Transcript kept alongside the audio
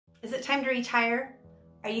it time to retire?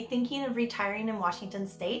 Are you thinking of retiring in Washington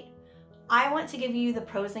State? I want to give you the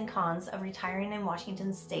pros and cons of retiring in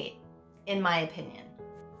Washington State, in my opinion.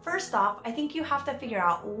 First off, I think you have to figure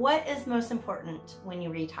out what is most important when you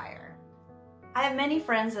retire. I have many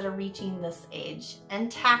friends that are reaching this age,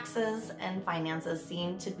 and taxes and finances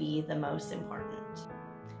seem to be the most important.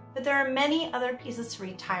 But there are many other pieces to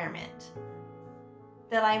retirement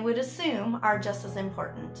that I would assume are just as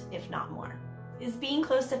important, if not more. Is being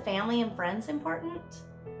close to family and friends important?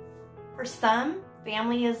 For some,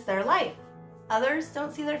 family is their life. Others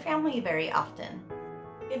don't see their family very often.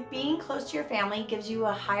 If being close to your family gives you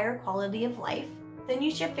a higher quality of life, then you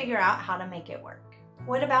should figure out how to make it work.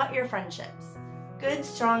 What about your friendships? Good,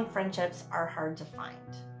 strong friendships are hard to find.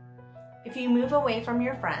 If you move away from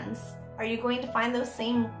your friends, are you going to find those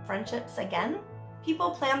same friendships again?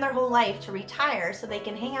 People plan their whole life to retire so they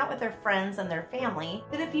can hang out with their friends and their family,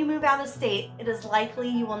 but if you move out of state, it is likely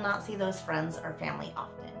you will not see those friends or family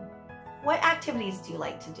often. What activities do you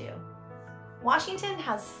like to do? Washington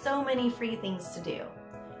has so many free things to do.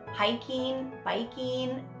 Hiking,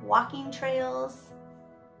 biking, walking trails,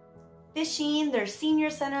 fishing. There's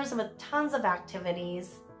senior centers with tons of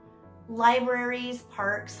activities, libraries,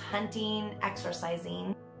 parks, hunting,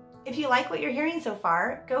 exercising. If you like what you're hearing so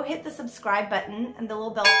far, go hit the subscribe button and the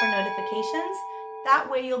little bell for notifications. That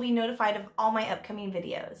way you'll be notified of all my upcoming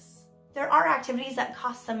videos. There are activities that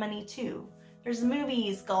cost some money too. There's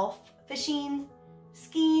movies, golf, fishing,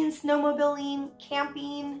 skiing, snowmobiling,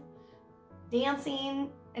 camping,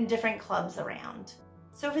 dancing, and different clubs around.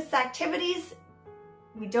 So if it's activities,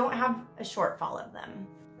 we don't have a shortfall of them.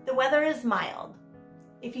 The weather is mild.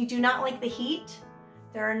 If you do not like the heat,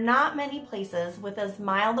 there are not many places with as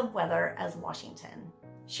mild of weather as Washington.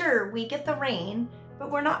 Sure, we get the rain,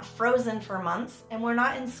 but we're not frozen for months and we're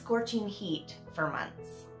not in scorching heat for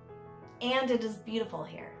months. And it is beautiful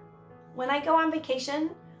here. When I go on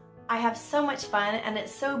vacation, I have so much fun and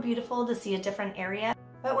it's so beautiful to see a different area.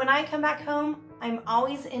 But when I come back home, I'm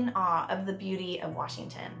always in awe of the beauty of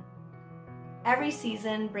Washington. Every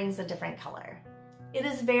season brings a different color. It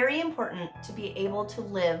is very important to be able to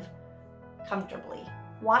live comfortably.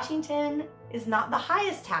 Washington is not the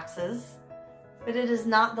highest taxes, but it is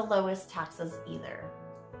not the lowest taxes either.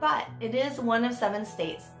 But it is one of 7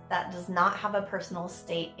 states that does not have a personal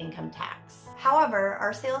state income tax. However,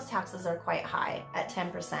 our sales taxes are quite high at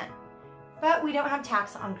 10%, but we don't have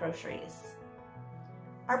tax on groceries.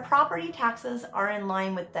 Our property taxes are in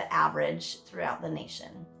line with the average throughout the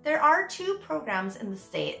nation. There are 2 programs in the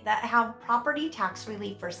state that have property tax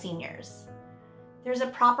relief for seniors. There's a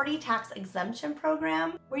property tax exemption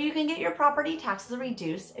program where you can get your property taxes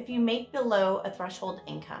reduced if you make below a threshold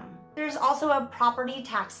income. There's also a property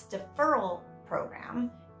tax deferral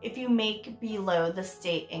program if you make below the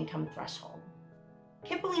state income threshold.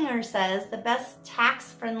 Kiplinger says the best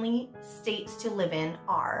tax-friendly states to live in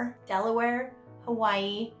are Delaware,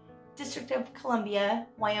 Hawaii, District of Columbia,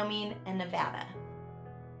 Wyoming, and Nevada.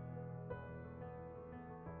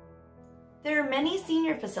 There are many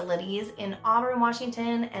senior facilities in Auburn,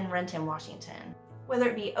 Washington, and Renton, Washington. Whether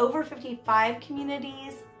it be over 55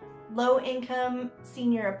 communities, low-income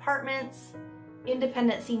senior apartments,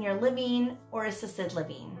 independent senior living, or assisted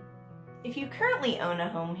living. If you currently own a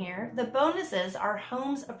home here, the bonuses are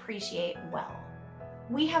homes appreciate well.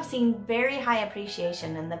 We have seen very high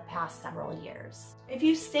appreciation in the past several years. If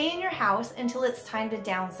you stay in your house until it's time to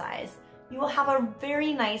downsize, you will have a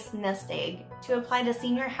very nice nest egg to apply to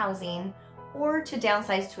senior housing or to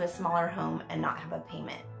downsize to a smaller home and not have a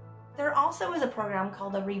payment. There also is a program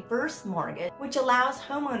called a reverse mortgage, which allows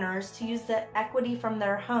homeowners to use the equity from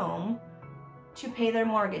their home to pay their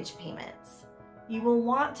mortgage payments. You will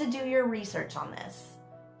want to do your research on this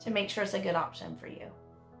to make sure it's a good option for you.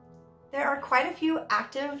 There are quite a few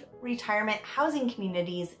active retirement housing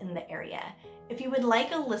communities in the area. If you would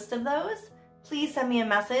like a list of those, please send me a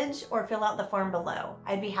message or fill out the form below.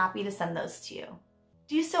 I'd be happy to send those to you.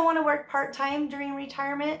 Do you still want to work part-time during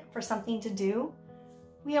retirement for something to do?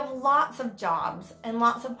 We have lots of jobs and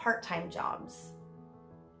lots of part-time jobs.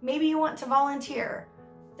 Maybe you want to volunteer.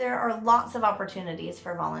 There are lots of opportunities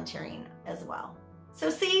for volunteering as well. So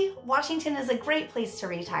see, Washington is a great place to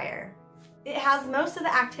retire. It has most of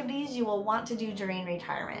the activities you will want to do during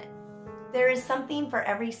retirement. There is something for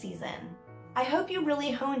every season. I hope you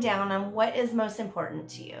really hone down on what is most important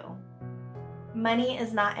to you. Money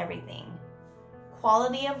is not everything.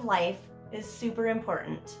 Quality of life is super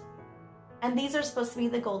important. And these are supposed to be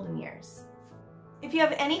the golden years. If you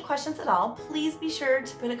have any questions at all, please be sure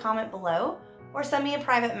to put a comment below or send me a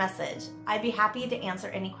private message. I'd be happy to answer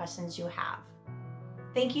any questions you have.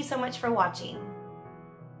 Thank you so much for watching.